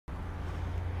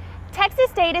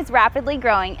Texas State is rapidly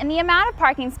growing and the amount of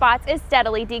parking spots is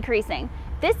steadily decreasing.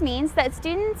 This means that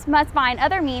students must find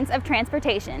other means of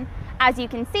transportation. As you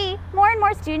can see, more and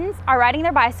more students are riding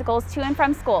their bicycles to and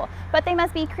from school, but they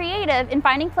must be creative in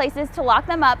finding places to lock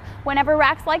them up whenever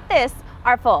racks like this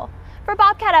are full. For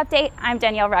Bobcat Update, I'm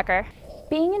Danielle Rucker.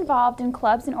 Being involved in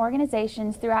clubs and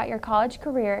organizations throughout your college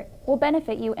career will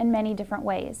benefit you in many different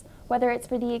ways. Whether it's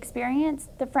for the experience,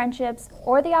 the friendships,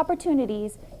 or the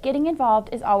opportunities, getting involved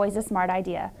is always a smart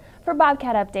idea. For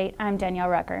Bobcat Update, I'm Danielle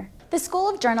Rucker. The School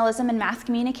of Journalism and Mass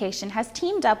Communication has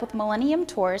teamed up with Millennium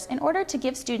Tours in order to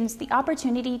give students the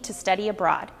opportunity to study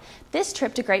abroad. This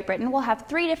trip to Great Britain will have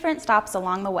 3 different stops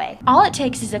along the way. All it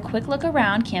takes is a quick look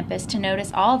around campus to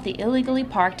notice all of the illegally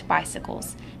parked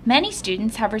bicycles. Many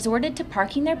students have resorted to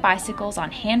parking their bicycles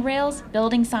on handrails,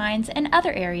 building signs, and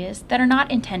other areas that are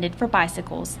not intended for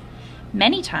bicycles.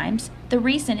 Many times, the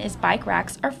reason is bike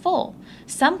racks are full.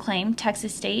 Some claim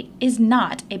Texas State is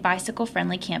not a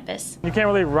bicycle-friendly campus. You can't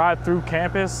really ride through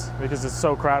campus because it's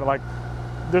so crowded. Like,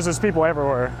 there's just people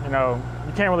everywhere, you know.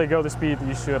 You can't really go the speed that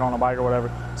you should on a bike or whatever.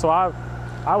 So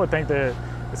I would think that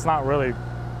it's not really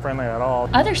friendly at all.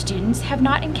 Other students have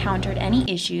not encountered any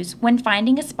issues when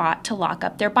finding a spot to lock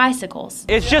up their bicycles.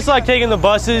 It's just like taking the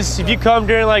buses. If you come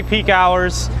during like peak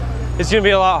hours, it's gonna be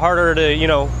a lot harder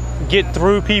to, get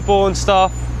through people and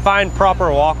stuff, find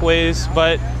proper walkways,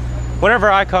 but whenever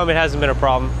I come, it hasn't been a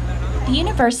problem. The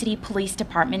University Police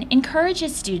Department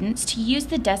encourages students to use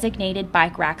the designated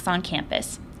bike racks on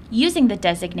campus. Using the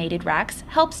designated racks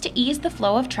helps to ease the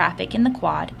flow of traffic in the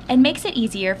quad and makes it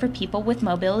easier for people with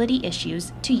mobility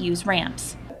issues to use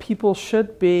ramps. People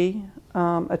should be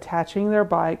attaching their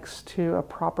bikes to a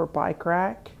proper bike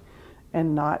rack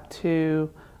and not to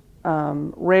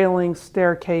railings,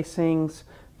 stair casings,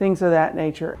 things of that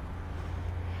nature.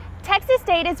 Texas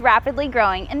State is rapidly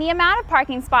growing and the amount of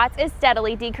parking spots is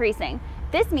steadily decreasing.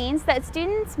 This means that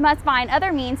students must find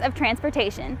other means of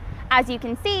transportation. As you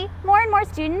can see, more and more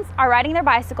students are riding their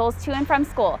bicycles to and from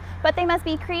school, but they must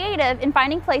be creative in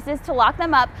finding places to lock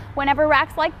them up whenever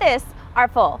racks like this are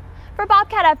full. For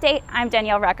Bobcat Update, I'm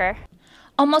Danielle Rucker.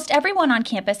 Almost everyone on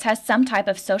campus has some type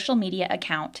of social media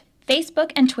account.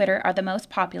 Facebook and Twitter are the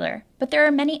most popular, but there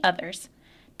are many others.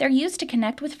 They're used to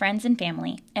connect with friends and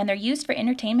family, and they're used for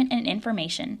entertainment and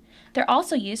information. They're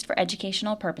also used for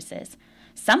educational purposes.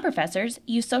 Some professors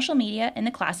use social media in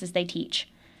the classes they teach.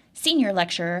 Senior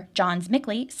lecturer John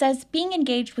Zmickley says being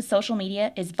engaged with social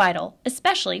media is vital,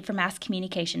 especially for mass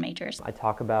communication majors. I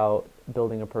talk about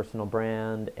building a personal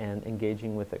brand and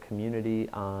engaging with a community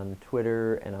on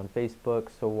Twitter and on Facebook,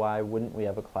 so why wouldn't we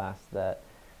have a class that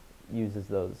uses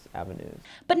those avenues?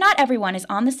 But not everyone is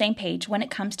on the same page when it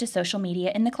comes to social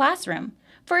media in the classroom.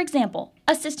 For example,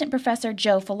 Assistant Professor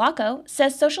Joe Falaco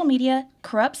says social media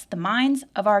corrupts the minds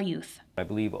of our youth. I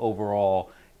believe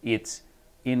overall its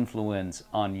influence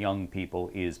on young people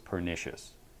is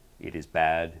pernicious. It is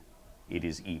bad. It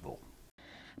is evil.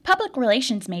 Public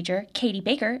relations major Katie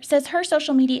Baker says her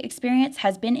social media experience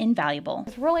has been invaluable.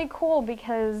 It's really cool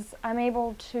because I'm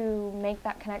able to make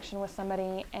that connection with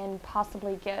somebody and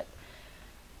possibly get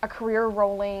a career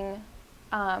rolling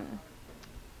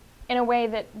in a way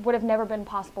that would have never been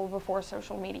possible before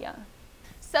social media.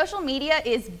 Social media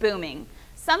is booming.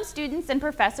 Some students and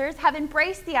professors have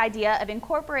embraced the idea of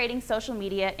incorporating social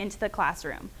media into the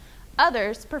classroom.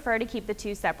 Others prefer to keep the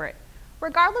two separate.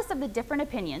 Regardless of the different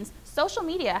opinions, social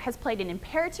media has played an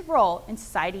imperative role in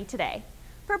society today.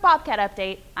 For Bobcat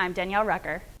Update, I'm Danielle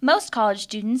Rucker. Most college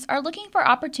students are looking for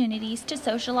opportunities to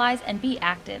socialize and be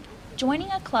active.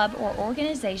 Joining a club or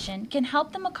organization can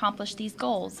help them accomplish these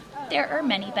goals. There are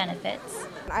many benefits.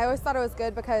 I always thought it was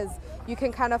good because you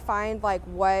can kind of find like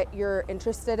what you're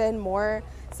interested in more.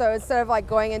 So instead of like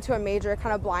going into a major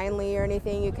kind of blindly or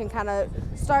anything, you can kind of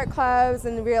start clubs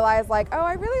and realize like, oh,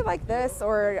 I really like this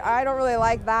or I don't really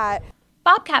like that.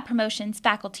 Bobcat Promotions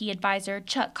faculty advisor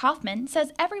Chuck Kaufman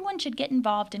says everyone should get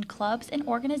involved in clubs and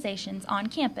organizations on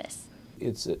campus.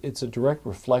 It's a direct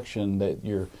reflection that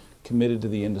you're committed to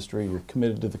the industry, you're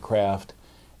committed to the craft,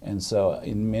 and so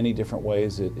in many different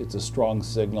ways it's a strong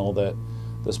signal that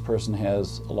this person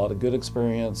has a lot of good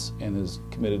experience and is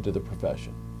committed to the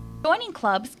profession. Joining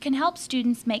clubs can help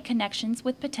students make connections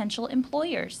with potential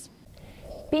employers.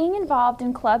 Being involved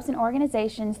in clubs and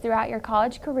organizations throughout your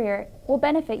college career will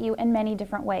benefit you in many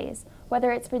different ways.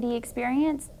 Whether it's for the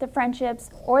experience, the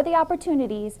friendships, or the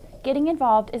opportunities, getting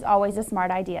involved is always a smart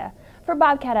idea. For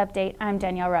Bobcat Update, I'm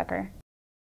Danielle Rucker.